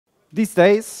these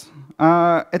days,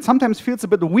 it sometimes feels a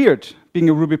bit weird being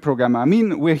a Ruby programmer. I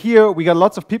mean, we're here, we got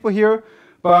lots of people here,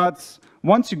 but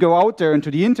once you go out there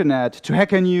into the internet, to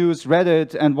Hacker News,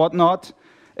 Reddit, and whatnot,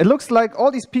 it looks like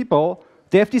all these people,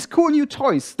 they have these cool new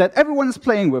toys that everyone is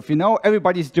playing with, you know?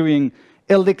 Everybody's doing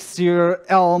Elixir,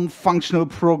 Elm, functional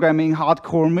programming,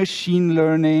 hardcore machine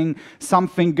learning,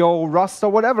 something Go, Rust, or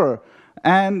whatever.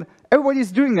 And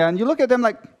everybody's doing that, and you look at them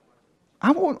like,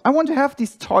 I want to have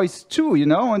these toys too, you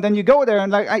know? And then you go there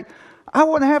and like, I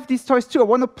want to have these toys too, I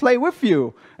want to play with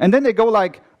you. And then they go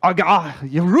like, oh God,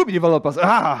 you're Ruby developers,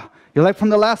 you're like from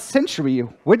the last century.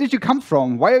 Where did you come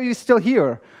from? Why are you still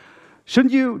here?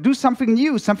 Shouldn't you do something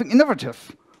new, something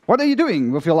innovative? What are you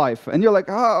doing with your life? And you're like,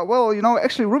 well, you know,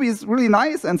 actually Ruby is really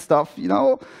nice and stuff, you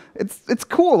know, it's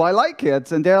cool, I like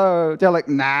it. And they're like,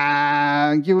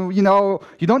 nah, you know,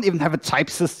 you don't even have a type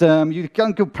system, you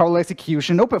can't do parallel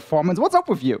execution, no performance, what's up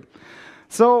with you?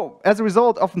 So as a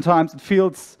result, oftentimes it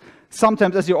feels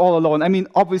sometimes as you're all alone. I mean,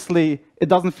 obviously, it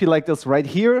doesn't feel like this right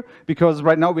here, because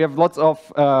right now we have lots of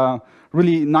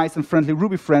really nice and friendly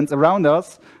Ruby friends around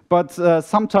us, but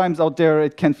sometimes out there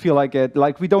it can feel like it,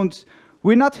 like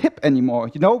we're not hip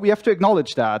anymore, you know? We have to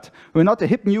acknowledge that. We're not a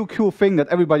hip, new, cool thing that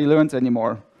everybody learns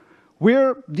anymore.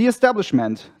 We're the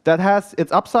establishment that has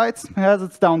its upsides, has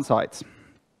its downsides.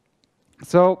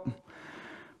 So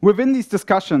within these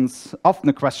discussions, often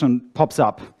a question pops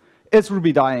up. Is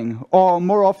Ruby dying? Or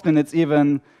more often, it's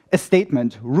even a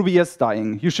statement. Ruby is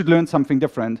dying. You should learn something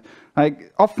different.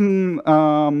 Like,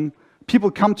 often people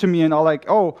come to me and are like,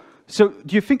 oh, so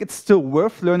do you think it's still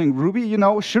worth learning Ruby? You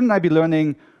know, shouldn't I be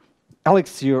learning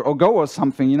Elixir or Go or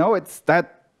something? You know, it's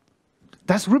that,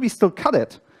 does Ruby still cut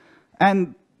it?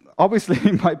 And obviously,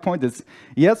 my point is,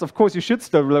 yes, of course, you should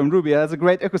still learn Ruby. It has a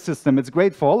great ecosystem. It's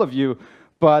great for all of you.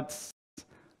 But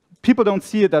people don't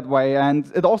see it that way.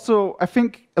 And it also, I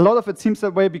think a lot of it seems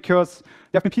that way because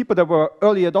there have been people that were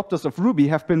early adopters of Ruby,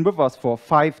 have been with us for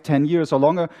 5, 10 years or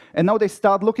longer, and now they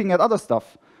start looking at other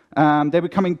stuff. They're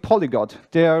becoming polyglot.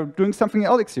 They're doing something in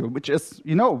Elixir, which is,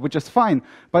 you know, which is fine.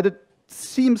 But it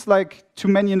seems like to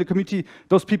many in the community,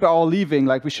 those people are all leaving,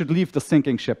 like we should leave the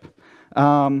sinking ship.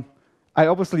 I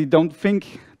obviously don't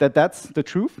think that that's the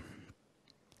truth.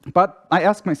 But I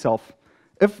ask myself,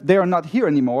 if they are not here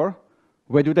anymore,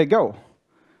 where do they go?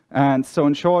 And so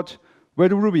in short, where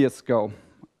do Rubyists go?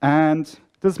 And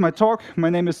this is my talk. My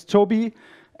name is Toby,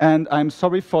 and I'm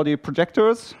sorry for the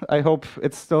projectors. I hope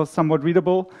it's still somewhat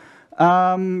readable.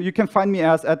 You can find me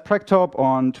as @Practop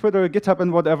on Twitter, GitHub,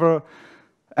 and whatever.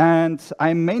 And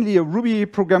I'm mainly a Ruby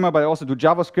programmer, but I also do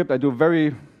JavaScript. I do a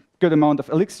very good amount of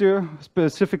Elixir,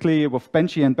 specifically with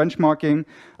Benchy and benchmarking.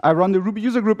 I run the Ruby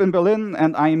user group in Berlin,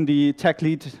 and I'm the tech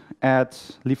lead at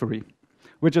Lifery,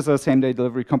 which is a same-day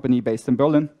delivery company based in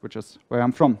Berlin, which is where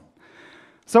I'm from.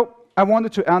 So I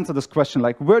wanted to answer this question,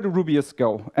 like, where do Rubyists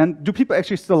go? And do people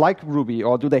actually still like Ruby,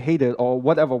 or do they hate it, or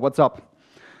whatever, what's up?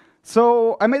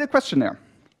 So I made a questionnaire.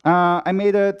 I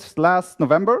made it last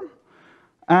November,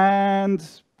 and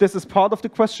this is part of the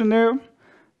questionnaire.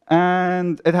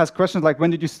 And it has questions like, when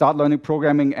did you start learning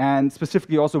programming, and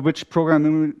specifically also which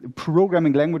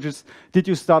programming languages did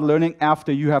you start learning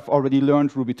after you have already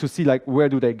learned Ruby, to see like where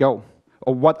do they go,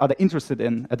 or what are they interested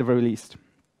in at the very least.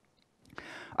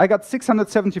 I got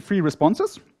 673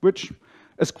 responses, which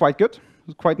is quite good,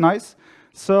 quite nice.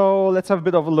 So let's have a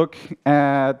bit of a look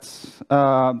at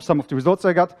some of the results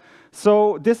I got.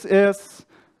 So this is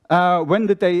when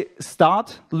did they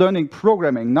start learning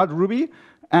programming, not Ruby.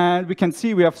 And we can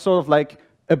see we have sort of like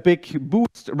a big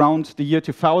boost around the year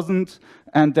 2000,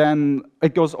 and then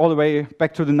it goes all the way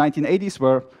back to the 1980s,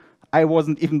 where I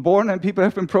wasn't even born, and people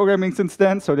have been programming since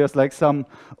then. So there's like some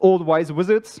old wise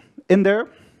wizards in there.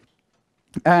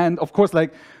 And of course,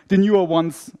 like the newer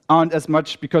ones aren't as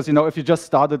much, because you know, if you just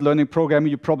started learning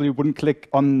programming, you probably wouldn't click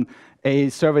on a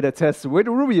survey that says, where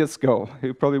do Rubyists go?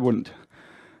 You probably wouldn't.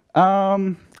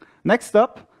 Next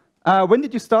up, when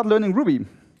did you start learning Ruby?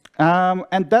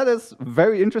 And that is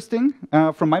very interesting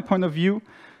from my point of view.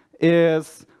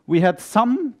 Is we had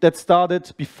some that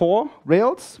started before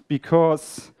Rails,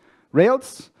 because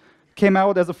Rails came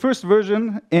out as a first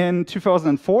version in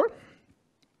 2004.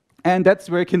 And that's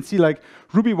where you can see like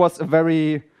Ruby was a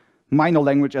very minor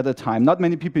language at the time. Not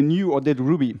many people knew or did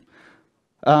Ruby.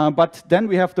 But then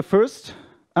we have the first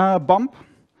bump.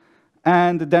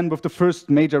 And then with the first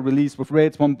major release with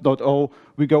Rails 1.0,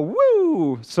 we go,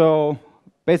 woo! So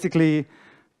basically,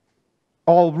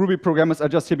 all Ruby programmers are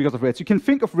just here because of Rails. You can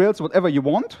think of Rails whatever you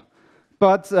want,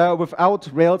 but without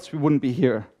Rails, we wouldn't be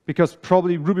here, because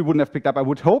probably Ruby wouldn't have picked up. I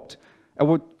would hope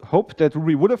that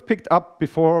Ruby would have picked up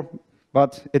before,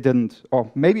 but it didn't.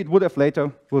 Or maybe it would have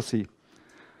later. We'll see.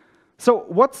 So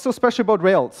what's so special about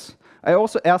Rails? I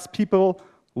also asked people,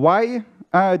 why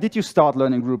did you start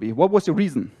learning Ruby? What was your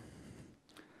reason?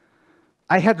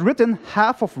 I had written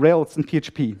half of Rails in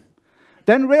PHP.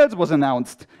 Then Rails was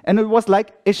announced, and it was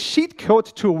like a cheat code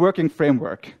to a working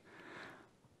framework.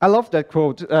 I love that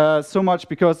quote so much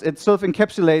because it sort of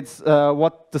encapsulates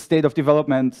what the state of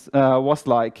development was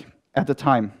like at the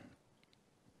time.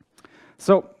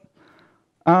 So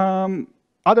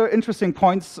other interesting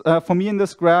points for me in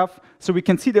this graph, so we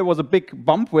can see there was a big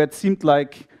bump where it seemed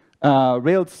like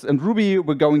Rails and Ruby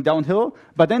were going downhill,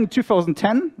 but then in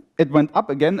 2010, it went up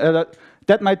again.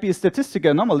 That might be a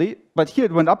statistical anomaly, but here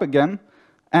it went up again.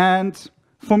 And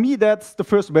for me, that's the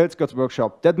first Rails Gods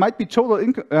workshop. That might be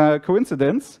total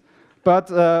coincidence, but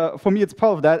for me, it's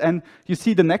part of that. And you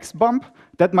see the next bump,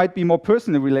 that might be more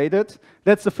personally related.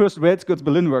 That's the first Rails Gods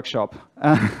Berlin workshop.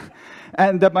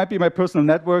 And that might be my personal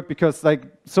network because,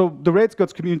 so the Rails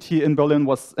Gods community in Berlin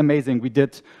was amazing. We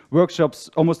did workshops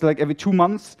almost like every 2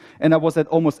 months, and I was at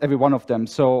almost every one of them.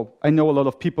 So I know a lot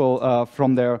of people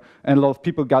from there, and a lot of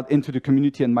people got into the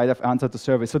community and might have answered the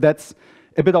survey. So that's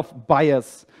a bit of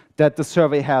bias that the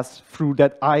survey has through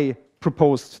that I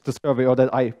proposed the survey or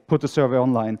that I put the survey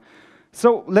online.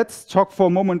 So let's talk for a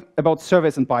moment about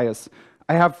surveys and bias.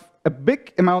 I have a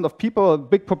big amount of people, a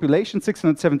big population,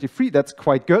 673, that's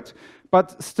quite good.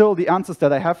 But still, the answers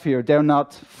that I have here, they're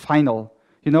not final.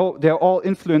 You know, they're all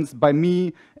influenced by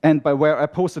me and by where I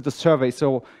posted the survey.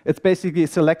 So it's basically a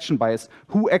selection bias.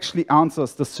 Who actually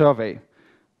answers the survey?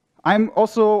 I'm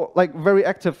also very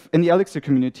active in the Elixir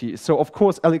community. So of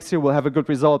course, Elixir will have a good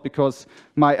result because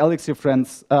my Elixir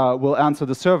friends will answer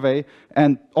the survey.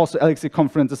 And also Elixir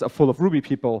conferences are full of Ruby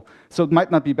people. So it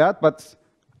might not be bad, but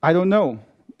I don't know.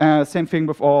 Same thing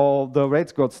with all the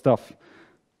Rails Gods stuff.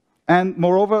 And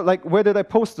moreover, where did I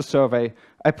post the survey?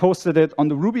 I posted it on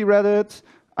the Ruby Reddit.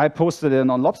 I posted it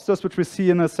on Lobsters, which we'll see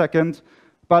in a second.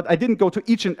 But I didn't go to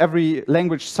each and every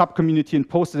language sub-community and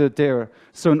posted it there.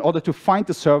 So in order to find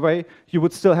the survey, you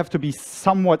would still have to be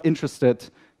somewhat interested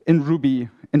in Ruby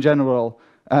in general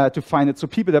to find it. So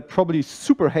people that probably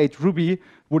super hate Ruby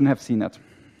wouldn't have seen it.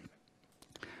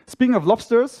 Speaking of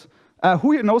Lobsters,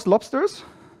 who here knows Lobsters?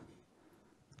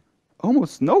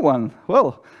 Almost no one.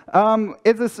 Well,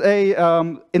 it is a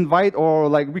invite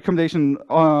or recommendation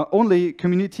only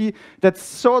community that's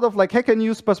sort of like Hacker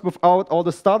News, but without all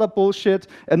the startup bullshit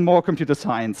and more computer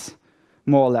science,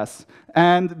 more or less.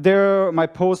 And there, my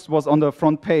post was on the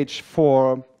front page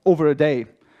for over a day.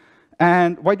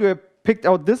 And why do I pick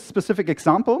out this specific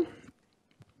example?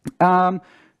 You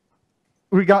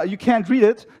can't read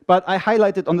it, but I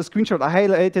highlighted on the screenshot, I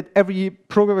highlighted every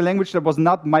programming language that was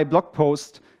not my blog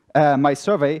post, my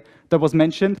survey that was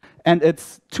mentioned, and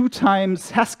it's 2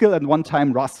 times Haskell and 1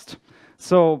 time Rust.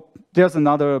 So there's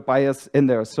another bias in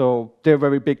there. So they're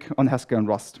very big on Haskell and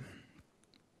Rust.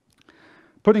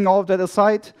 Putting all of that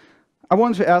aside, I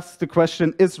wanted to ask the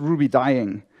question, is Ruby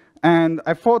dying? And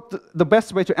I thought the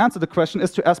best way to answer the question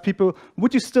is to ask people,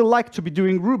 would you still like to be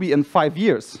doing Ruby in 5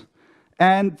 years?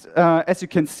 And as you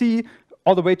can see,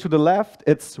 all the way to the left,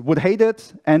 it's would hate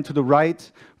it, and to the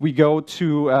right, we go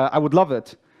to I would love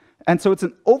it. And so it's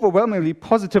an overwhelmingly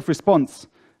positive response.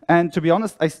 And to be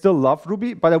honest, I still love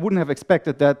Ruby, but I wouldn't have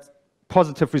expected that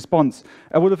positive response.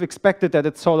 I would have expected that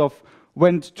it sort of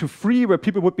went to free, where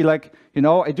people would be like, you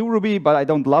know, I do Ruby, but I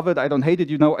don't love it, I don't hate it,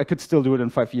 you know, I could still do it in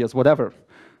 5 years, whatever.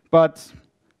 But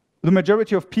the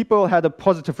majority of people had a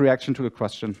positive reaction to the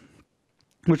question,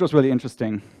 which was really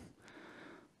interesting.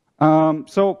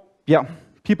 So yeah,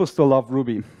 people still love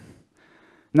Ruby.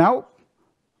 Now,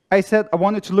 I said I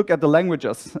wanted to look at the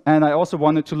languages, and I also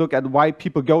wanted to look at why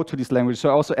people go to these languages. So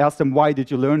I also asked them, why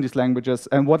did you learn these languages,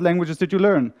 and what languages did you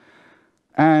learn?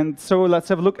 And so let's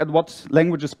have a look at what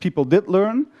languages people did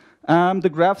learn. The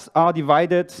graphs are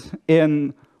divided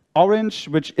in orange,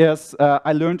 which is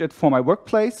I learned it for my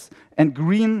workplace, and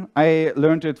green, I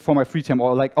learned it for my free time,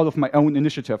 or out of my own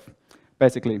initiative,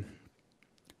 basically.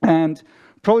 And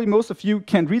probably most of you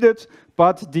can't read it,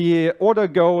 but the order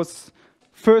goes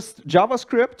first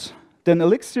JavaScript, then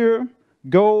Elixir,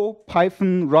 Go,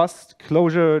 Python, Rust,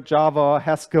 Clojure, Java,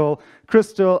 Haskell,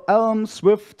 Crystal, Elm,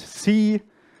 Swift, C,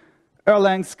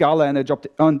 Erlang, Scala,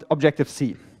 and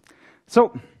Objective-C.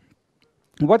 So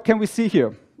what can we see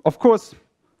here? Of course,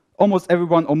 almost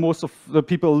everyone or most of the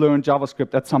people learn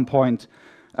JavaScript at some point.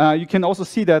 You can also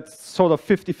see that sort of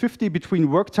 50-50 between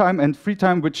work time and free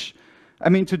time, which, I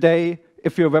mean, today,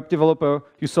 if you're a web developer,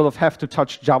 you sort of have to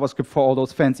touch JavaScript for all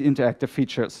those fancy interactive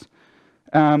features.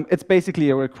 It's basically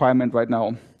a requirement right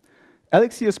now.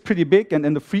 Elixir is pretty big, and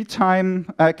in the free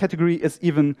time category is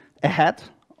even ahead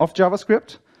of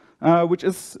JavaScript. which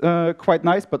is quite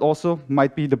nice, but also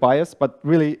might be the bias. But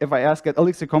really, if I ask at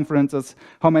Elixir conferences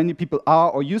how many people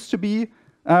are or used to be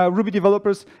Ruby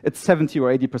developers, it's 70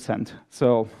 or 80%.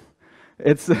 So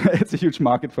it's, it's a huge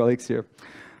market for Elixir.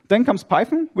 Then comes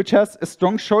Python, which has a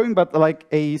strong showing, but like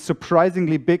a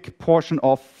surprisingly big portion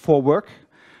of for work,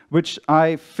 which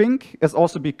I think is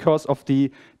also because of the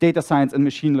data science and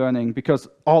machine learning, because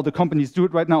all the companies do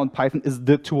it right now, and Python is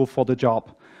the tool for the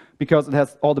job, because it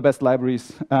has all the best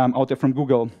libraries out there from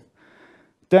Google.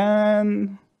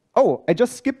 Then, oh, I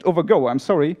just skipped over Go, I'm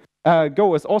sorry.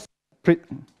 Go is also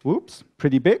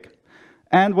pretty big.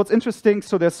 And what's interesting,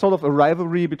 so there's sort of a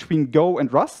rivalry between Go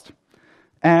and Rust.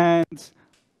 And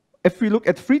if we look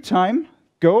at free time,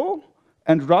 Go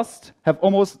and Rust have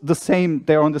almost the same,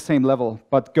 they're on the same level,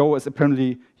 but Go is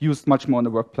apparently used much more in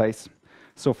the workplace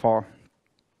so far.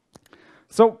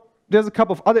 So there's a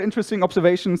couple of other interesting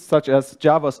observations, such as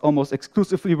Java is almost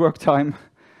exclusively work time.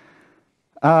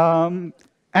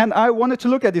 And I wanted to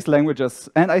look at these languages,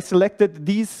 and I selected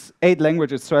these 8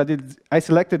 languages. So I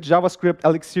selected JavaScript,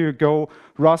 Elixir, Go,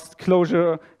 Rust,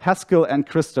 Clojure, Haskell, and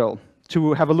Crystal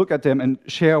to have a look at them and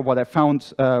share what I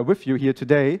found with you here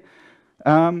today.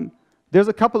 There's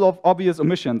a couple of obvious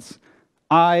omissions.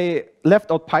 I left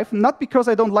out Python, not because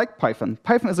I don't like Python.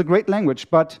 Python is a great language,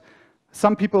 but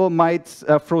some people might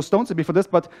throw stones at me for this,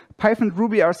 but Python and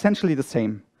Ruby are essentially the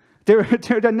same. They're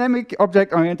dynamic,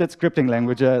 object-oriented scripting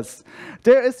languages.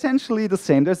 They're essentially the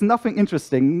same. There's nothing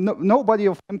interesting. Nobody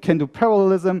of them can do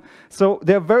parallelism. So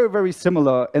they're very, very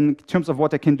similar in terms of what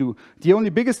they can do. The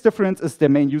only biggest difference is their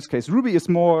main use case. Ruby is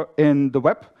more in the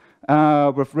web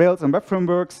with Rails and web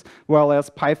frameworks,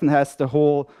 whereas Python has the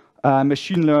whole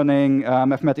machine learning,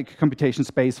 mathematical computation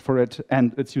space for it,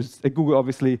 and it's used at Google,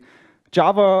 obviously.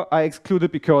 Java I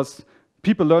excluded because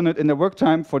people learn it in their work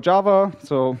time for Java,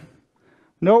 so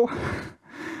no.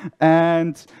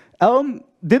 And Elm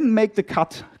didn't make the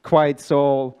cut quite,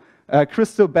 so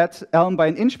Crystal bet Elm by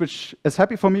an inch, which is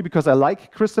happy for me because I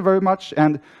like Crystal very much.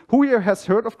 And who here has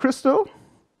heard of Crystal?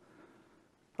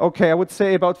 Okay, I would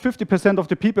say about 50% of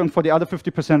the people, and for the other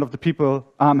 50% of the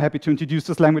people, I'm happy to introduce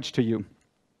this language to you.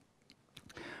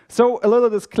 So a little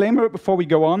disclaimer before we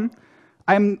go on.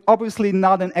 I'm obviously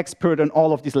not an expert in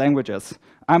all of these languages.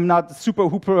 I'm not super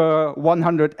hooper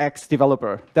 100x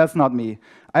developer. That's not me.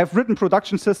 I've written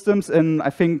production systems in,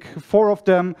 I think, 4 of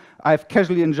them. I've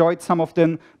casually enjoyed some of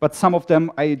them, but some of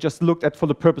them I just looked at for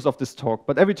the purpose of this talk.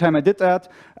 But every time I did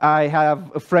that, I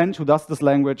have a friend who does this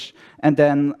language, and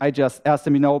then I just asked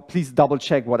him, please double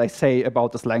check what I say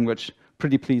about this language.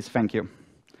 Pretty please, thank you.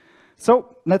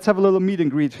 So let's have a little meet and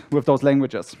greet with those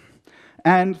languages.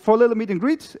 And for a little meet and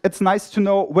greet, it's nice to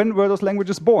know when were those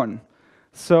languages born.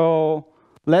 So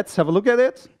let's have a look at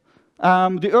it.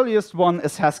 The earliest one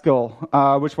is Haskell,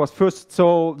 which was first.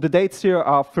 So the dates here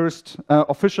are first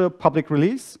official public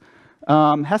release.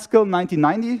 Haskell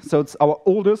 1990, so it's our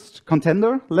oldest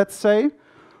contender, let's say.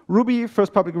 Ruby,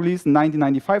 first public release in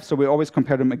 1995, so we always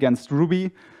compare them against Ruby.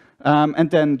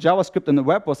 And then JavaScript in the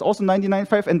web was also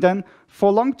 1995, and then for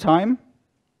a long time,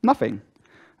 nothing.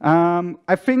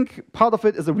 I think part of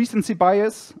it is a recency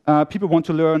bias. People want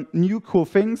to learn new, cool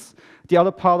things. The other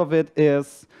part of it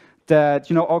is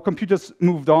that our computers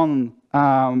moved on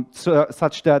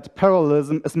such that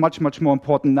parallelism is much, much more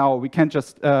important now. We can't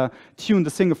just tune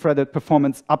the single-threaded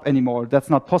performance up anymore.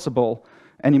 That's not possible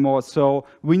anymore. So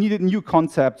we needed new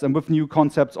concepts, and with new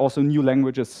concepts, also new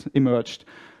languages emerged.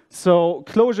 So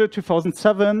Clojure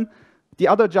 2007. The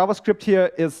other JavaScript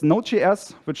here is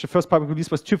Node.js, which the first public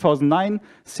release was 2009,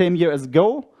 same year as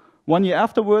Go. 1 year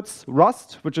afterwards,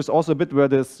 Rust, which is also a bit where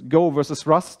this Go versus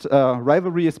Rust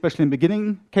rivalry, especially in the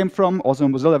beginning, came from, also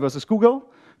Mozilla versus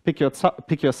Google. Pick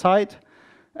your side.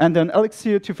 And then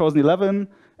Elixir 2011.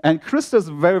 And Crystal is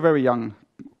very, very young,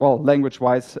 well,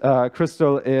 language-wise.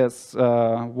 Crystal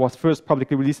was first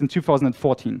publicly released in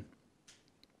 2014.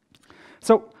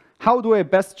 So how do I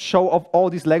best show off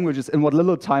all these languages in what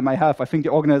little time I have? I think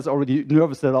the organizer is already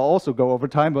nervous that I'll also go over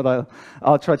time, but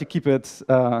I'll try to keep it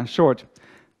short.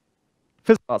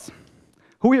 FizzBuzz.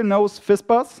 Who here knows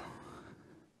FizzBuzz?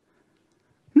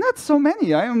 Not so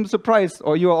many. I am surprised,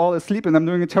 or you are all asleep and I'm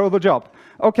doing a terrible job.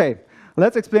 Okay,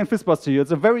 let's explain FizzBuzz to you.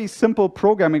 It's a very simple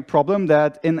programming problem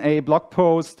that in a blog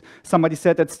post, somebody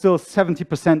said that still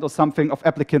 70% or something of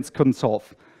applicants couldn't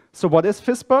solve. So what is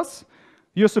FizzBuzz?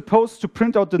 You're supposed to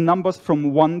print out the numbers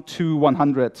from 1 to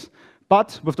 100,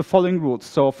 but with the following rules.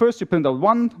 So first you print out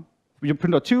 1, you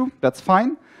print out 2, that's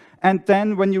fine. And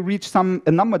then when you reach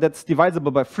a number that's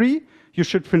divisible by 3, you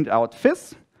should print out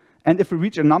fizz. And if you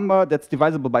reach a number that's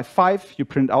divisible by 5, you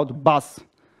print out buzz.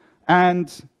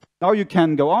 And now you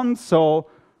can go on. So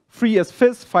 3 is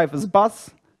fizz, 5 is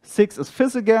buzz. 6 is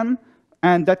fizz again,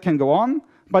 and that can go on.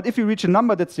 But if you reach a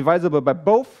number that's divisible by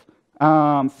both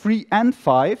 3 and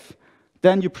 5,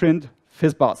 then you print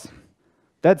fizzbuzz.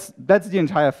 That's the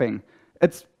entire thing.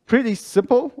 It's pretty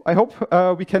simple. I hope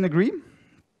we can agree.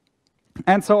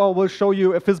 And so I will show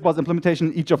you a fizzbuzz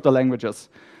implementation in each of the languages.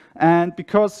 And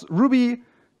because Ruby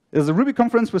is a Ruby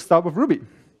conference, we start with Ruby.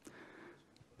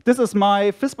 This is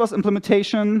my fizzbuzz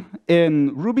implementation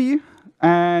in Ruby.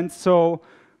 And so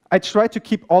I try to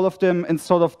keep all of them in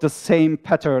sort of the same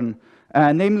pattern.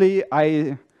 Namely,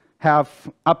 I have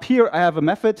up here, I have a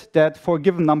method that for a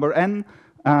given number n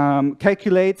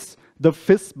calculates the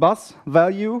fizzbuzz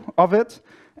value of it.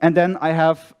 And then I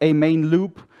have a main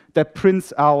loop that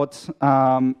prints out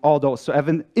all those. So I have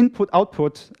an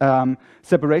input-output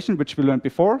separation, which we learned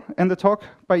before in the talk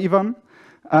by Ivan.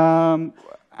 And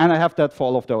I have that for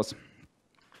all of those.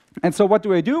 And so what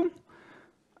do I do?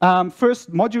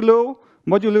 First, modulo.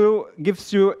 Modulo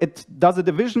gives you, it does a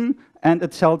division, and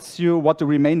it tells you what the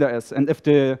remainder is. And if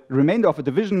the remainder of a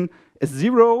division is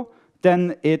 0,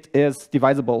 then it is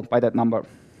divisible by that number.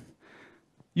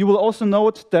 You will also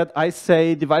note that I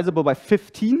say divisible by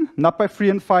 15, not by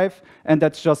 3 and 5, and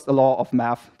that's just a law of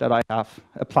math that I have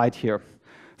applied here.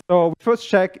 So we first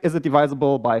check, is it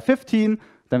divisible by 15,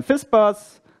 then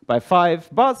fizzbuzz, by 5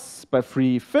 buzz, by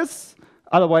 3 fizz,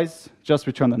 otherwise just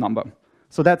return the number.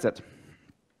 So that's it.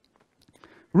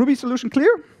 Ruby solution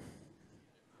clear?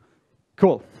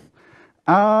 Cool.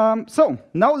 So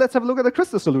now let's have a look at the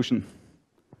Crystal solution.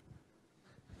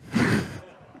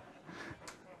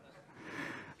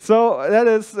 So that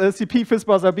is CP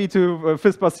fizzbuzz RB to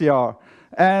fizzbuzz CR.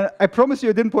 And I promise you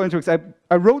I didn't point to it.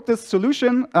 I wrote this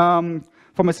solution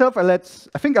for myself. I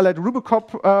think I let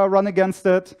RubyCop run against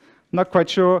it, not quite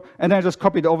sure, and then I just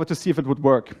copied it over to see if it would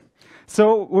work.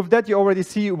 So with that, you already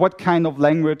see what kind of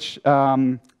language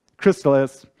Crystal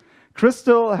is.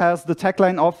 Crystal has the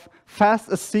tagline of fast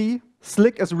as C,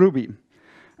 slick as Ruby.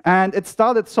 And it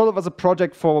started sort of as a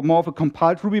project for more of a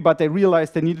compiled Ruby, but they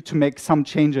realized they needed to make some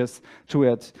changes to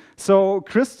it. So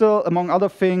Crystal, among other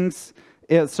things,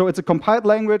 so it's a compiled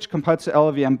language, compiled to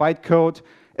LLVM bytecode.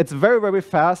 It's very, very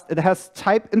fast. It has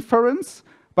type inference,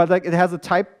 but like it has a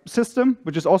type system,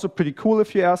 which is also pretty cool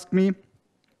if you ask me.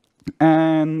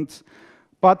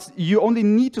 But you only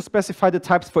need to specify the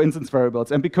types for instance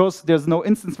variables. And because there's no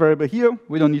instance variable here,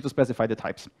 we don't need to specify the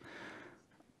types.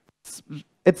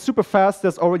 It's super fast.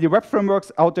 There's already web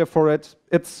frameworks out there for it.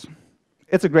 It's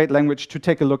a great language to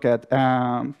take a look at.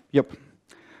 Yep.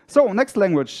 So next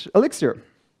language, Elixir.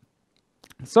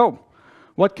 So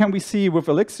what can we see with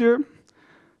Elixir?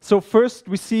 So first,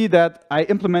 we see that I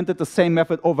implemented the same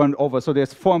method over and over. So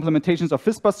there's 4 implementations of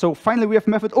fizzbuzz. So finally, we have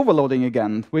method overloading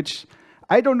again, which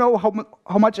I don't know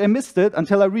how much I missed it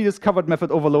until I rediscovered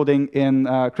method overloading in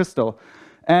Crystal.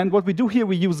 And what we do here,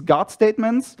 we use guard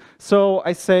statements. So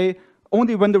I say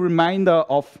only when the remainder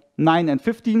of 9 and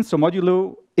 15, so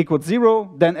modulo equals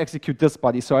 0, then execute this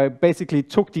body. So I basically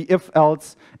took the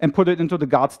if-else and put it into the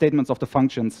guard statements of the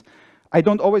functions. I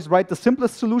don't always write the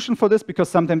simplest solution for this, because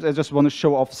sometimes I just want to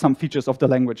show off some features of the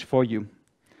language for you.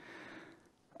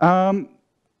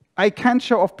 I can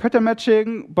show off pattern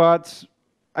matching, but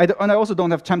I also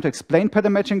don't have time to explain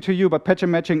pattern matching to you, but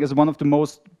pattern matching is one of the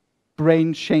most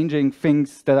brain-changing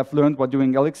things that I've learned while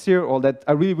doing Elixir, or that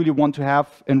I really, really want to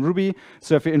have in Ruby.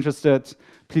 So if you're interested,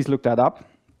 please look that up.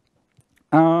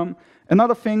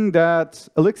 Another thing that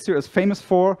Elixir is famous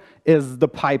for is the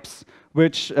pipes,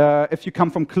 which, if you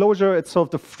come from Clojure, it's sort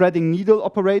of the threading needle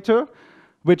operator,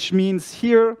 which means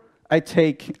here I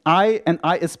take I, and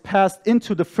I is passed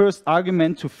into the first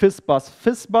argument to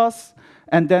fizzbuzz,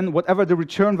 and then whatever the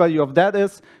return value of that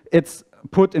is, it's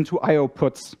put into IO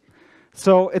puts.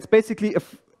 So it's basically,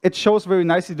 it shows very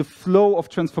nicely the flow of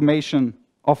transformation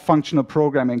of functional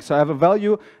programming. So I have a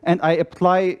value, and I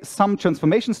apply some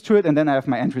transformations to it, and then I have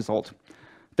my end result.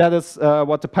 That is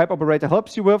what the pipe operator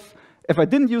helps you with. If I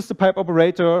didn't use the pipe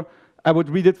operator, I would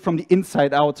read it from the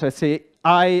inside out. So I say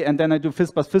I, and then I do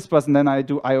fizzbuzz, and then I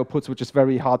do IO puts, which is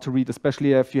very hard to read,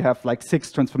 especially if you have like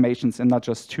 6 transformations and not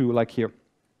just 2 like here.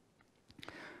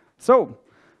 So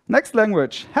next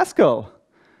language, Haskell.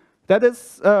 That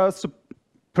is,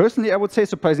 personally, I would say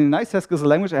surprisingly nice. Haskell is a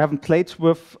language I haven't played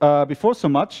with before so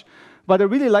much, but I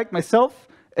really like myself.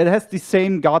 It has the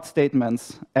same guard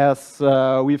statements as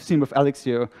we've seen with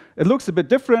Elixir. It looks a bit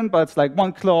different, but it's like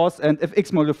one clause, and if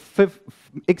x modulo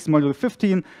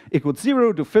 15 equals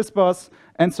 0, do fizzbuzz,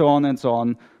 and so on and so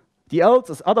on. The else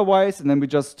is otherwise, and then we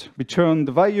just return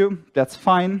the value. That's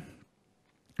fine.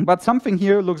 But something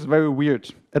here looks very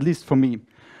weird, at least for me,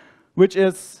 which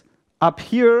is up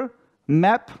here,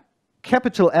 map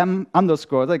capital M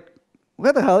underscore. Like,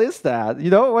 what the hell is that? You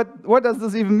know, what does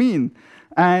this even mean?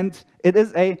 And it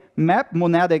is a map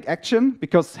monadic action,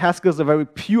 because Haskell is a very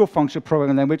pure functional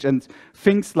programming language, and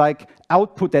things like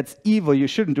output that's evil, you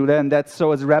shouldn't do that, and that's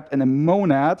so it's wrapped in a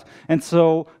monad. And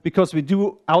so because we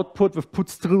do output with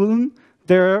putstrillen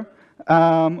there,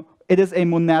 it is a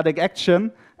monadic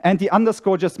action, and the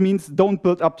underscore just means don't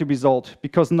build up the result,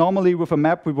 because normally with a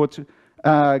map we would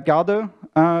gather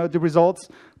the results,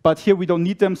 but here we don't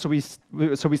need them, so we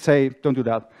say don't do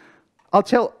that.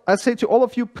 I'll say to all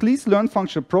of you, please learn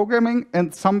functional programming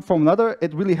and some from another.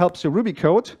 It really helps your Ruby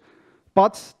code,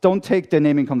 but don't take the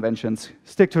naming conventions.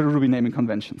 Stick to the Ruby naming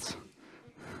conventions.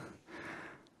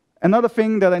 Another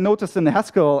thing that I noticed in the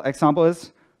Haskell example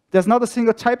is there's not a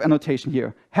single type annotation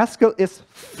here. Haskell is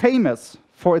famous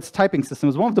for its typing system.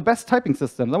 It's one of the best typing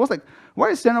systems. I was like, why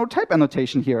is there no type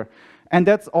annotation here? And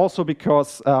that's also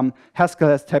because Haskell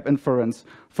has type inference.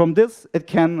 From this, it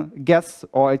can guess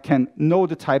or it can know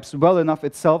the types well enough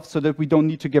itself so that we don't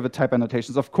need to give it type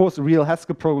annotations. Of course, real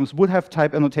Haskell programs would have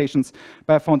type annotations,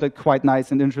 but I found it quite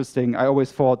nice and interesting. I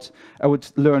always thought I would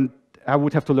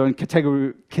have to learn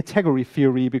category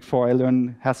theory before I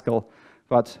learn Haskell,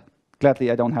 but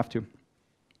gladly I don't have to.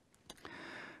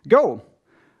 Go.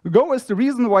 Go is the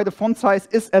reason why the font size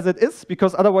is as it is,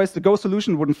 because otherwise the Go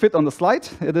solution wouldn't fit on the slide.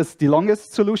 It is the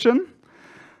longest solution.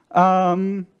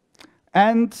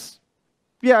 And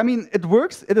yeah, I mean, it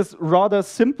works. It is rather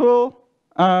simple,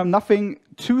 nothing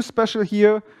too special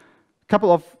here. A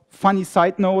couple of funny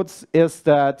side notes is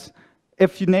that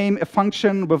if you name a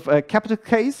function with a capital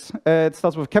case, it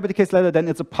starts with a capital case letter, then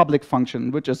it's a public function,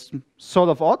 which is sort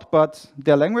of odd, but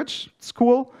their language, it's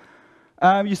cool.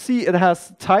 You see it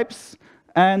has types.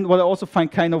 And what I also find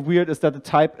kind of weird is that the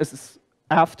type is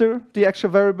after the actual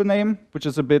variable name, which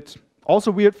is a bit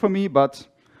also weird for me, but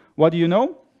what do you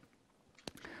know?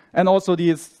 And also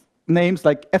these names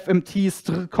like fmt,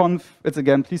 strconf, it's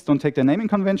again, please don't take their naming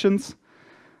conventions.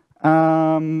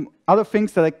 Other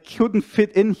things that I couldn't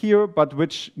fit in here, but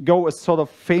which Go is sort of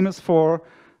famous for,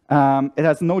 it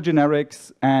has no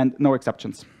generics and no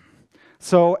exceptions.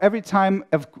 So every time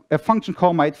a function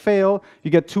call might fail,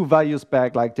 you get two values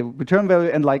back, like the return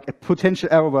value and like a potential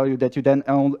error value that you then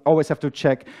always have to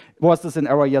check, was this an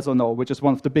error, yes or no, which is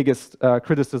one of the biggest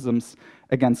criticisms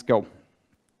against Go.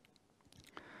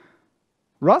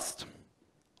 Rust,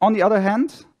 on the other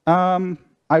hand,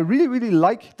 I really, really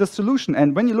like the solution.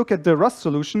 And when you look at the Rust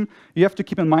solution, you have to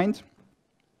keep in mind,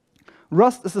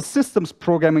 Rust is a systems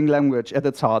programming language at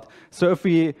its heart. So if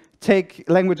we take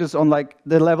languages on like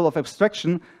the level of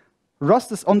abstraction,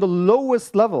 Rust is on the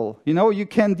lowest level. You know, you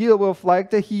can deal with like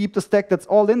the heap, the stack, that's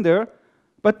all in there.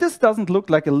 But this doesn't look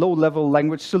like a low-level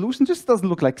language solution. This doesn't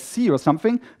look like C or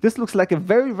something. This looks like a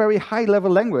very, very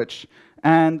high-level language.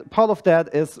 And part of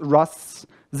that is Rust's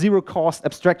zero-cost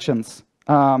abstractions,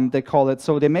 they call it.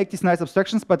 So they make these nice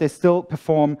abstractions, but they still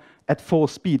perform at full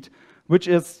speed, which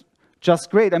is just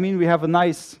great. I mean, we have a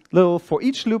nice little for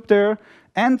each loop there.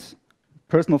 And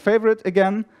personal favorite,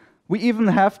 again, we even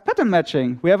have pattern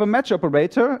matching. We have a match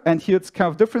operator, and here it's kind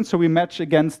of different. So we match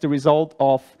against the result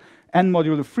of n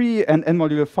modulo 3 and n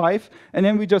modulo 5. And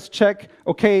then we just check,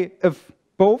 OK, if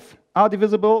both are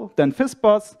divisible, then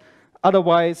FISBUS.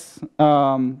 Otherwise,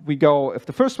 we go if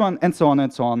the first one, and so on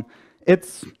and so on.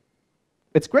 It's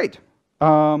great.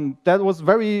 That was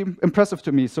very impressive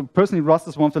to me. So personally, Rust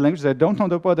is one of the languages I don't know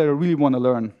about that I really want to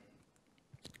learn.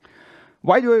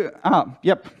 Why do I,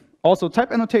 yep, also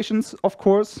type annotations, of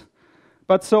course.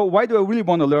 But so why do I really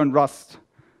want to learn Rust?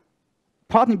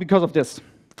 Partly because of this.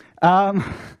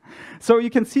 So you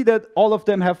can see that all of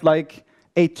them have like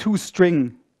a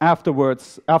toString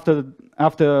afterwards, after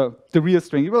the real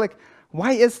string. You were like,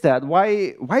 why is that?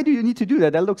 Why do you need to do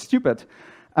that? That looks stupid.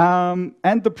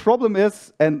 And the problem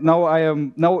is, and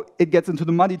now it gets into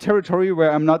the muddy territory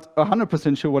where I'm not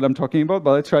 100% sure what I'm talking about,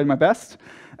 but I tried my best.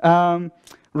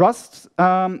 Rust,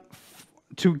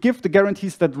 to give the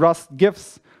guarantees that Rust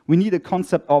gives, we need a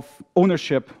concept of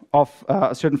ownership of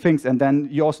certain things, and then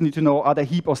you also need to know, are they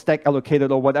heap or stack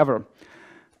allocated or whatever.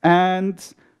 And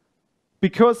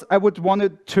because I would want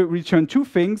it to return two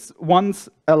things, one's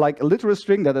like a literal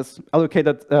string that is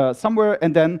allocated somewhere,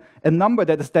 and then a number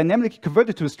that is dynamically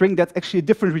converted to a string that's actually a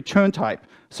different return type.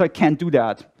 So I can't do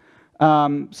that.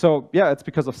 So yeah, it's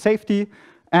because of safety.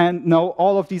 And now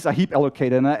all of these are heap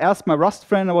allocated. And I asked my Rust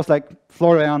friend, I was like,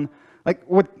 Florian, like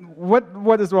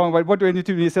what is wrong? What do I need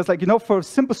to do? He says, like, you know, for a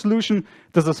simple solution,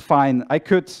 this is fine. I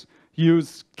could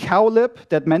use cowlib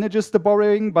that manages the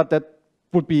borrowing, but that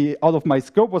would be out of my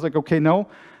scope. I was like, okay, no.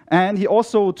 And he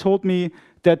also told me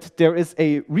that there is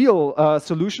a real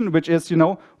solution, which is, you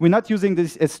know, we're not using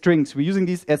these as strings. We're using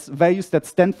these as values that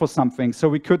stand for something. So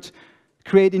we could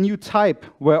create a new type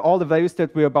where all the values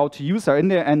that we're about to use are in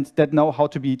there and that know how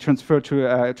to be transformed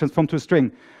to a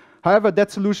string. However, that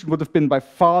solution would have been by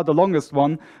far the longest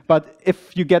one, but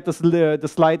if you get the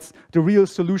slides, the real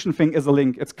solution thing is a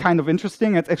link. It's kind of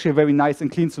interesting. It's actually a very nice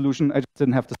and clean solution. I just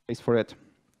didn't have the space for it.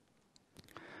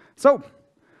 So,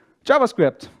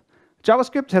 JavaScript.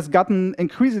 JavaScript has gotten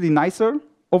increasingly nicer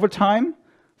over time.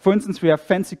 For instance, we have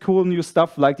fancy, cool new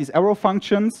stuff like these arrow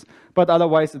functions, but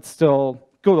otherwise it's still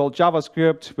good old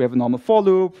JavaScript. We have a normal for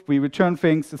loop. We return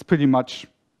things. It's pretty much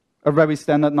a very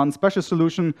standard, non-special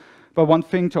solution. But one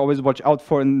thing to always watch out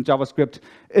for in JavaScript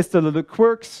is the little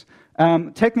quirks.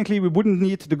 Technically, we wouldn't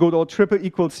need the good old triple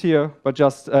equals here, but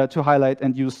just to highlight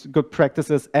and use good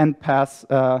practices and pass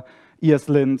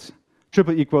ESLint,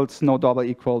 triple equals, no double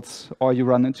equals, or you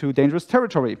run into dangerous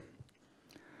territory.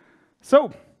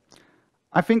 So,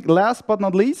 I think last but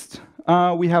not least,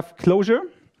 we have Clojure,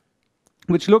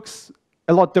 which looks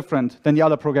a lot different than the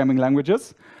other programming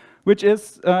languages, which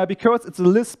is because it's a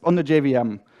Lisp on the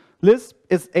JVM. Lisp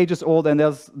is ages old, and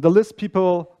there's the Lisp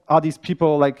people are these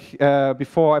people like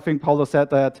before, I think Paulo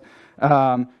said that,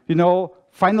 you know,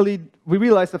 finally we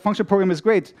realized that functional programming is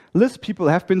great. Lisp people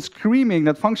have been screaming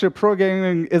that functional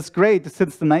programming is great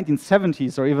since the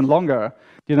 1970s or even longer,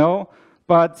 you know?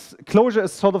 But Clojure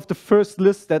is sort of the first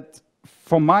Lisp that,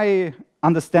 from my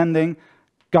understanding,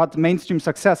 got mainstream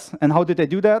success. And how did they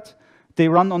do that? They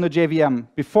run on a JVM.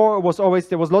 Before, it was always,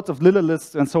 there was lots of little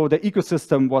lists, and so the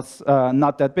ecosystem was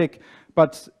not that big.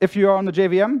 But if you are on the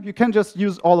JVM, you can just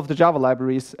use all of the Java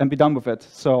libraries and be done with it.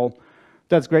 So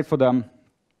that's great for them.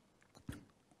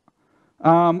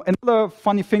 Another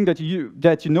funny thing that you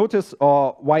notice,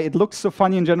 or why it looks so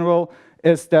funny in general,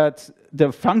 is that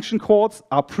the function calls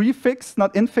are prefixed,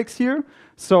 not infix here.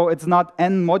 So it's not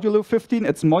n modulo 15,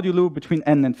 it's modulo between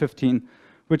n and 15,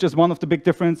 which is one of the big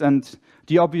differences. And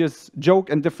the obvious joke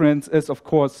and difference is, of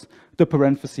course, the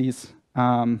parentheses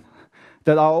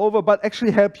that are over, but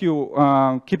actually help you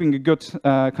keeping a good,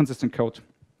 consistent code.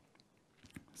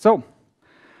 So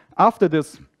after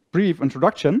this brief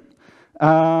introduction,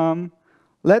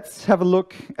 let's have a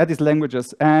look at these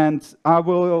languages. And I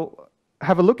will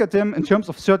have a look at them in terms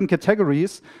of certain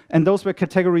categories. And those were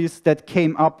categories that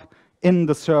came up in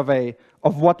the survey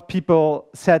of what people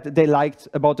said they liked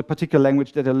about the particular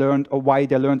language that they learned or why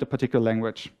they learned a particular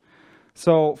language.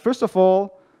 So first of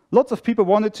all, lots of people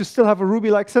wanted to still have a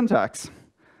Ruby-like syntax,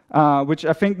 which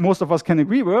I think most of us can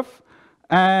agree with.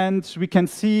 And we can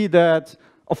see that,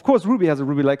 of course, Ruby has a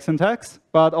Ruby-like syntax,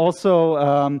 but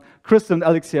also Crystal and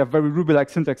Elixir have very Ruby-like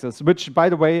syntaxes, which, by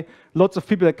the way, lots of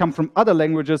people that come from other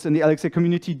languages in the Elixir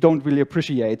community don't really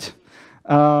appreciate.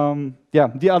 Yeah,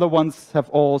 the other ones have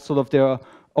all sort of their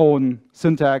own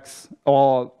syntax,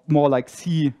 or more like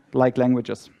C-like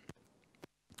languages.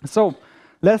 So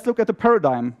let's look at the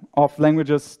paradigm of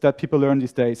languages that people learn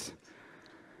these days.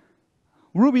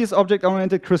 Ruby is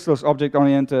object-oriented, Crystal is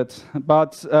object-oriented,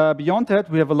 but beyond that,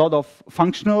 we have a lot of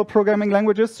functional programming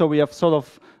languages. So we have sort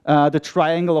of the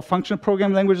triangle of functional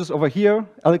programming languages over here,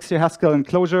 Elixir, Haskell, and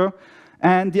Clojure.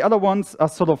 And the other ones are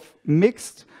sort of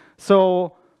mixed.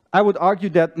 So I would argue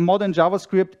that modern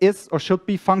JavaScript is or should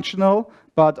be functional,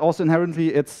 but also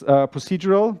inherently it's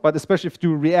procedural. But especially if you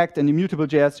do React and immutable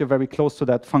JS, you're very close to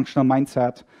that functional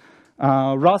mindset.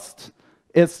 Rust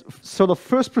is sort of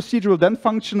first procedural, then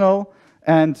functional.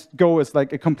 And Go is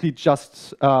like a complete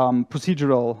just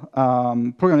procedural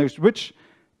programming language, which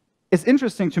is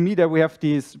interesting to me that we have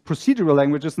these procedural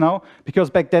languages now, because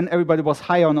back then everybody was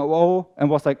high on OO and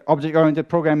was like object-oriented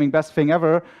programming, best thing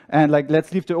ever, and like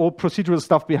let's leave the old procedural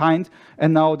stuff behind.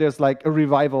 And now there's like a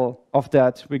revival of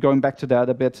that. We're going back to that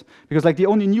a bit, because like the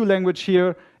only new language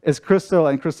here is Crystal,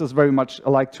 and Crystal is very much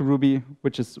alike to Ruby,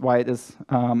 which is why it is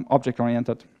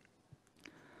object-oriented.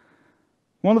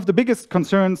 One of the biggest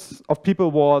concerns of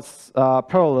people was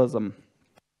parallelism.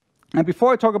 And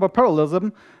before I talk about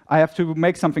parallelism, I have to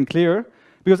make something clear,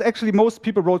 because actually most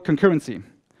people wrote concurrency.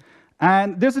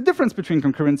 And there's a difference between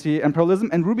concurrency and parallelism,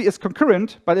 and Ruby is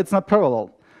concurrent, but it's not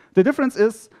parallel. The difference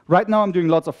is, right now I'm doing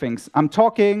lots of things. I'm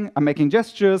talking, I'm making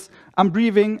gestures, I'm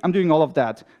breathing, I'm doing all of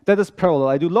that. That is parallel.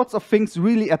 I do lots of things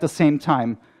really at the same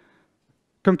time.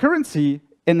 Concurrency,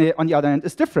 on the other hand,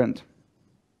 is different.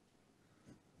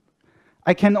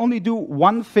 I can only do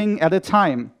one thing at a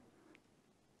time.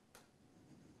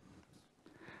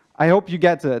 I hope you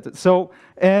get it. So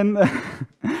in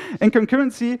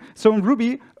concurrency, so in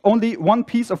Ruby, only one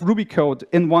piece of Ruby code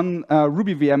in one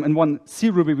Ruby VM, in one C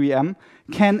Ruby VM,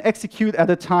 can execute at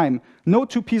a time. No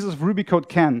two pieces of Ruby code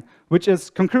can, which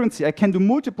is concurrency. I can do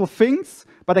multiple things,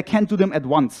 but I can't do them at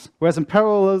once. Whereas in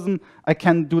parallelism, I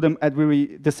can do them at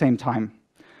really the same time.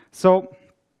 So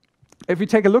If you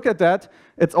take a look at that,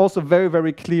 it's also very,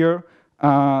 very clear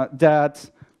that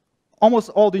almost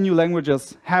all the new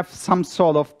languages have some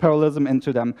sort of parallelism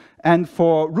into them. And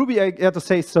for Ruby, I have to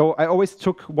say so, I always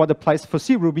took what applies for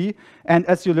C Ruby. And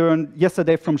as you learned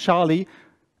yesterday from Charlie,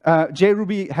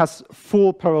 JRuby has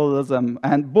full parallelism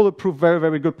and bulletproof, very,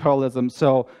 very good parallelism.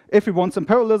 So if you want some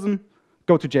parallelism,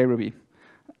 go to JRuby.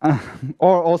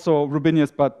 Or also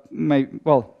Rubinius, but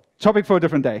well, topic for a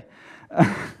different day.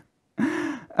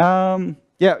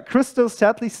 Yeah, Crystal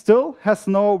sadly still has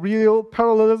no real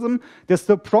parallelism. They're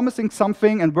still promising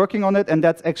something and working on it, and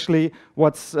that's actually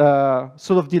what's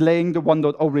sort of delaying the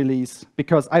 1.0 release.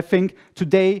 Because I think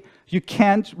today you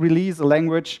can't release a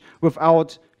language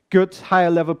without good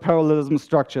higher-level parallelism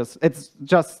structures. It's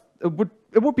just, it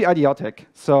would be idiotic.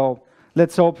 So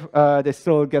let's hope they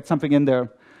still get something in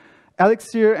there.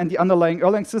 Elixir and the underlying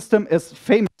Erlang system is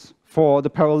famous for the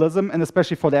parallelism, and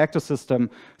especially for the actor system.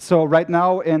 So right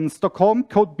now in Stockholm,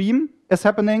 Code Beam is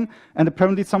happening, and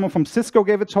apparently someone from Cisco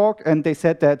gave a talk, and they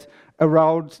said that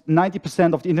around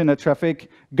 90% of the internet traffic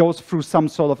goes through some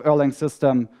sort of Erlang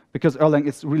system, because Erlang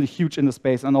is really huge in the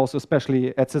space, and also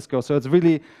especially at Cisco. So it's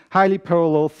really highly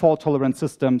parallel, fault-tolerant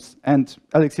systems, and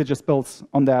Elixir just builds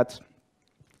on that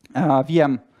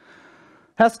VM.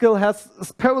 Haskell has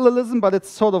parallelism, but it's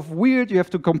sort of weird. You have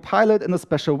to compile it in a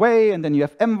special way, and then you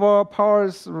have mvar,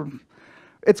 parse.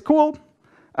 It's cool.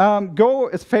 Go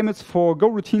is famous for Go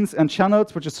routines and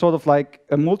channels, which is sort of like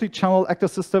a multi-channel actor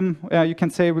system, you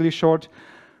can say really short.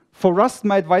 For Rust,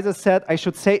 my advisor said I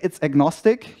should say it's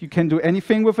agnostic. You can do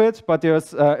anything with it, but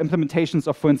there's implementations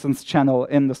of, for instance, channel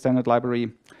in the standard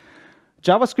library.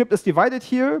 JavaScript is divided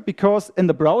here because in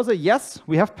the browser, yes,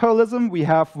 we have parallelism, we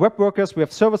have web workers, we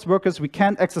have service workers, we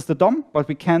can't access the DOM, but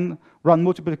we can run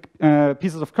multiple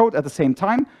pieces of code at the same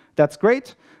time. That's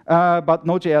great, but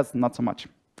Node.js, not so much.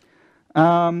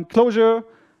 Clojure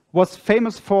was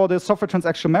famous for the software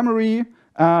transaction memory,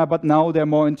 but now they're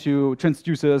more into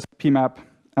transducers, PMAP,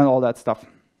 and all that stuff.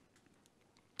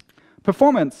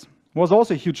 Performance was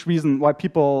also a huge reason why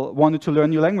people wanted to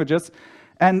learn new languages.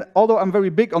 And although I'm very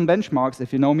big on benchmarks,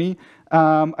 if you know me,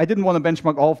 I didn't want to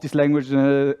benchmark all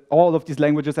of these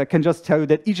languages. I can just tell you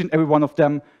that each and every one of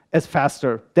them is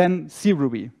faster than C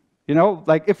Ruby. You know,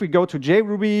 like if we go to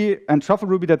JRuby and Truffle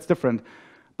Ruby, that's different.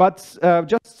 But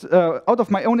just out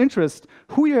of my own interest,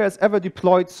 who here has ever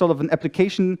deployed sort of an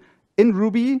application in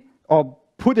Ruby or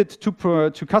put it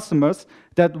to customers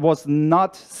that was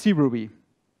not C Ruby?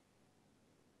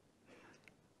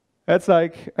 That's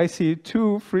like, I see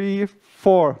 2, 3,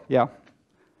 4, yeah,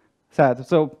 sad.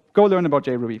 So go learn about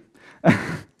JRuby.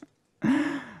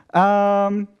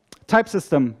 Type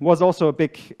system was also a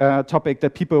big topic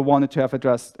that people wanted to have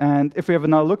addressed. And if we have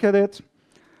another look at it,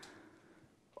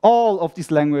 all of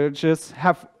these languages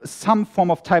have some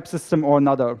form of type system or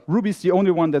another. Ruby is the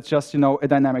only one that's just, a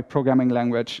dynamic programming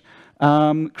language.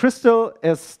 Crystal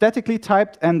is statically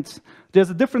typed, and there's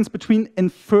a difference between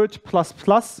inferred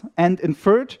 ++ and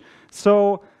inferred.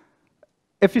 So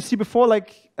if you see before,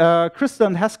 like Crystal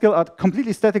and Haskell are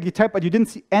completely statically typed, but you didn't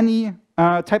see any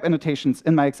type annotations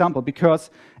in my example,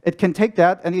 because it can take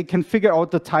that and it can figure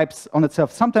out the types on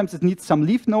itself. Sometimes it needs some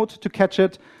leaf node to catch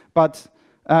it, but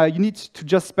you need to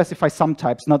just specify some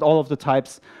types, not all of the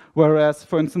types. Whereas,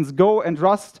 for instance, Go and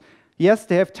Rust, yes,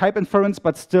 they have type inference,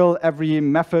 but still every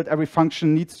method, every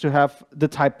function needs to have the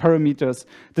type parameters.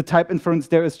 The type inference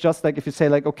there is just like if you say,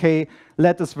 like, okay,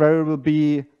 let this variable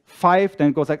be 5, then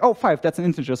it goes like, oh, 5, that's an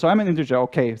integer, so I'm an integer,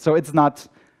 okay. So it's not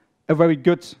a very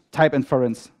good type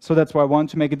inference. So that's why I want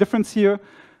to make a difference here.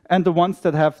 And the ones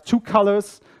that have 2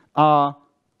 colors are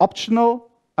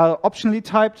optionally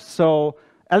typed. So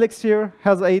Elixir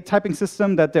has a typing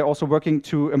system that they're also working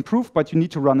to improve, but you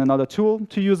need to run another tool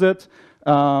to use it.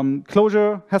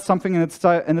 Clojure has something in its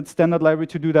standard library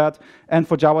to do that. And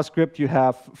for JavaScript, you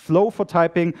have Flow for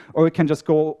typing, or you can just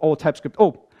go all TypeScript.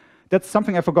 Oh, that's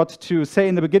something I forgot to say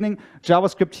in the beginning.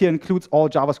 JavaScript here includes all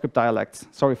JavaScript dialects.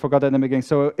 Sorry, forgot that in the beginning.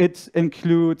 So it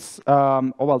includes,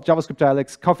 JavaScript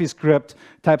dialects, CoffeeScript,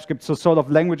 TypeScript, so sort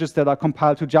of languages that are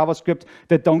compiled to JavaScript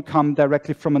that don't come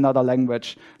directly from another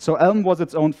language. So Elm was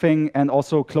its own thing, and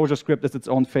also ClojureScript is its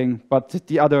own thing. But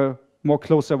the other more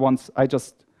closer ones, I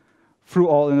just threw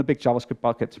all in a big JavaScript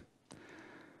bucket.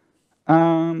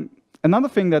 Another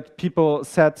thing that people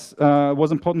said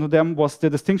was important to them was the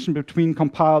distinction between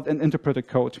compiled and interpreted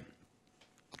code.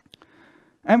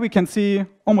 And we can see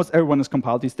almost everyone is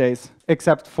compiled these days,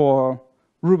 except for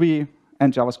Ruby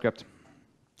and JavaScript.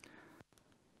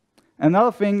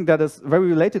 Another thing that is very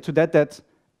related to that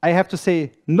I have to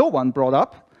say no one brought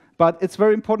up, but it's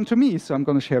very important to me, so I'm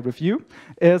going to share it with you,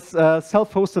 is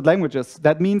self-hosted languages.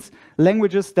 That means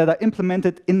languages that are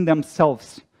implemented in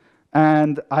themselves.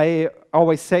 And I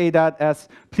always say that as,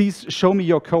 please show me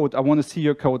your code, I want to see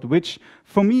your code, which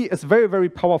for me is very, very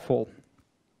powerful.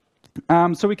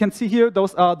 So we can see here,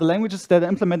 those are the languages that are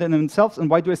implemented in themselves.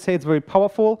 And why do I say it's very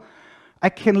powerful? I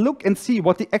can look and see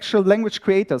what the actual language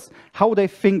creators, how they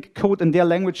think code in their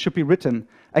language should be written.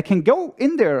 I can go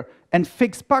in there and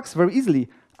fix bugs very easily.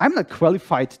 I'm not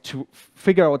qualified to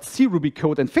figure out C Ruby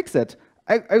code and fix it.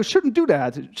 I shouldn't do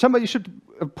that. Somebody should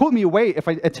pull me away if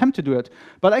I attempt to do it.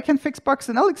 But I can fix bugs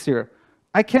in Elixir.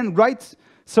 I can write.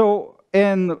 So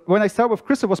when I started with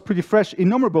Chris, it was pretty fresh.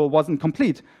 Enumerable wasn't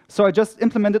complete. So I just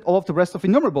implemented all of the rest of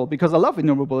enumerable because I love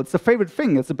enumerable. It's the favorite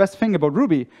thing. It's the best thing about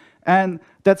Ruby. And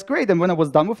that's great. And when I was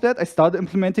done with that, I started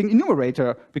implementing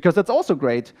enumerator because that's also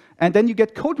great. And then you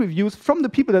get code reviews from the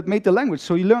people that made the language.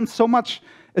 So you learn so much.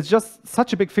 It's just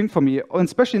such a big thing for me. And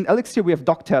especially in Elixir, we have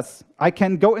doc tests. I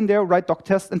can go in there, write doc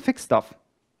tests, and fix stuff.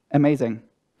 Amazing.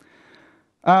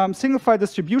 Single file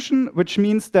distribution, which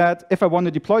means that if I want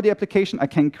to deploy the application,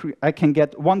 I can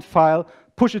get one file,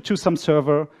 push it to some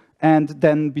server, and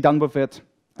then be done with it,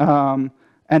 and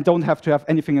don't have to have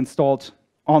anything installed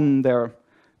on there.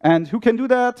 And who can do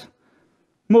that?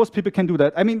 Most people can do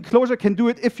that. I mean, Clojure can do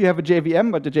it if you have a JVM,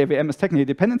 but the JVM is technically a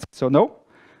dependency, so no.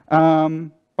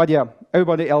 But yeah,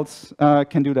 everybody else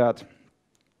can do that.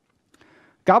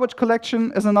 Garbage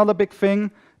collection is another big thing.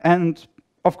 And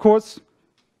of course,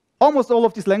 almost all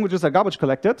of these languages are garbage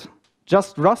collected.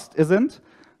 Just Rust isn't.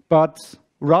 But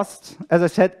Rust, as I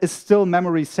said, is still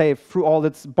memory safe through all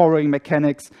its borrowing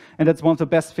mechanics. And that's one of the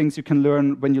best things you can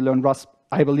learn when you learn Rust,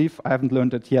 I believe. I haven't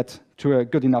learned it yet to a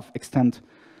good enough extent.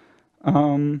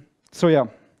 So yeah.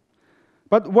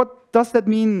 But what does that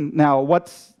mean now?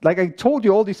 Like I told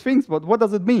you all these things, but what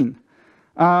does it mean?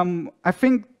 I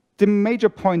think the major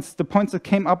points, the points that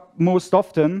came up most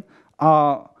often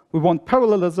are we want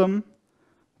parallelism,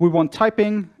 we want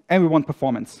typing, and we want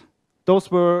performance. Those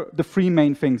were the three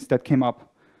main things that came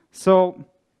up. So,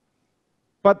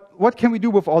 but what can we do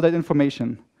with all that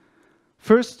information?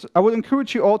 First, I would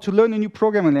encourage you all to learn a new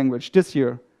programming language this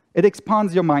year. It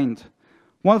expands your mind.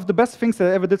 One of the best things that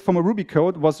I ever did from a Ruby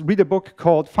code was read a book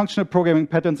called Functional Programming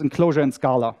Patterns in Clojure and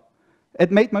Scala.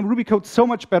 It made my Ruby code so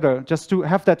much better just to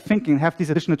have that thinking, have these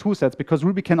additional tool sets, because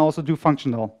Ruby can also do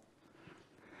functional.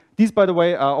 These, by the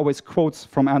way, are always quotes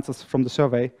from answers from the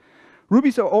survey.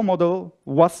 Ruby's OO model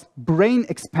was brain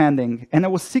expanding, and I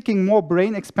was seeking more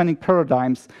brain expanding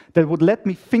paradigms that would let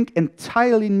me think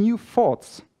entirely new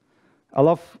thoughts. I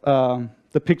love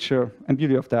the picture and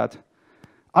beauty of that.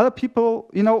 Other people,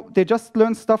 you know, they just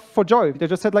learn stuff for joy. They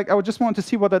just said, like, I just wanted to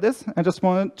see what that is. I just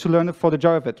wanted to learn it for the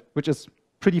joy of it, which is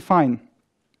pretty fine.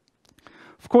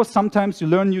 Of course, sometimes you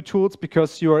learn new tools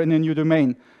because you are in a new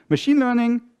domain. Machine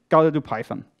learning, gotta do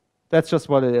Python. That's just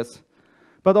what it is.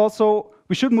 But also,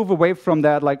 we should move away from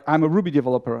that, like, I'm a Ruby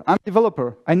developer. I'm a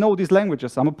developer. I know these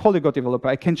languages. I'm a polyglot developer.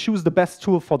 I can choose the best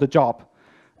tool for the job.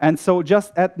 And so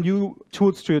just add new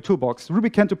tools to your toolbox.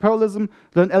 Ruby can do parallelism,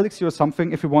 learn Elixir or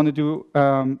something if you want to do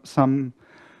some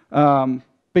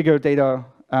bigger data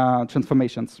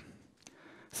transformations.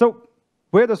 So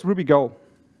where does Ruby go?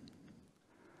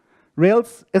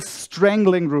 Rails is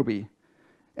strangling Ruby.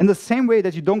 In the same way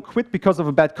that you don't quit because of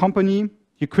a bad company,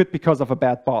 you quit because of a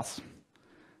bad boss,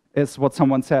 is what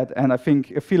someone said. And I think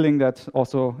a feeling that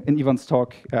also in Ivan's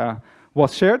talk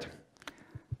was shared.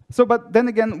 So, but then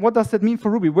again, what does that mean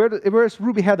for Ruby? Where is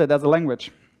Ruby headed as a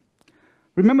language?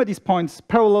 Remember these points,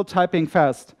 parallel typing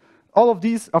fast. All of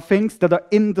these are things that are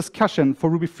in discussion for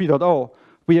Ruby 3.0.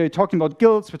 We are talking about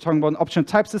guilds, we're talking about an optional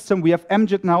type system. We have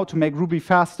MJIT now to make Ruby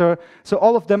faster. So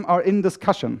all of them are in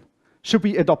discussion. Should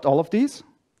we adopt all of these?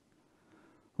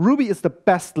 Ruby is the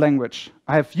best language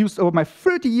I have used over my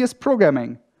 30 years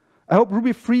programming. I hope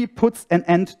Ruby 3 puts an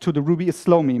end to the Ruby is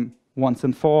slow meme once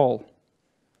and for all.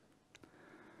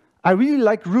 I really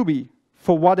like Ruby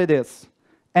for what it is,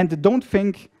 and don't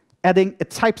think adding a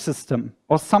type system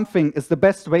or something is the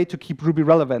best way to keep Ruby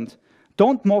relevant.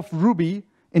 Don't morph Ruby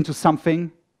into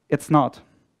something it's not.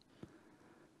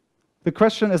 The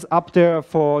question is up there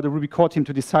for the Ruby core team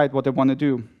to decide what they want to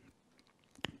do.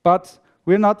 But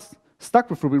we're not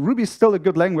stuck with Ruby. Ruby is still a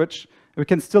good language. We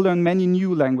can still learn many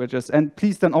new languages. And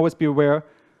please then always be aware,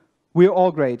 we're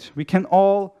all great. We can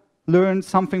all learn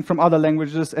something from other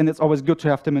languages, and it's always good to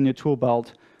have them in your tool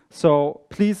belt. So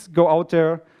please go out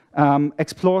there,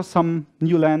 explore some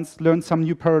new lands, learn some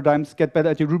new paradigms, get better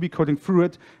at your Ruby coding through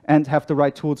it, and have the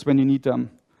right tools when you need them.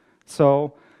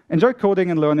 So enjoy coding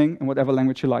and learning in whatever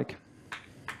language you like.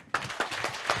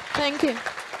 Thank you.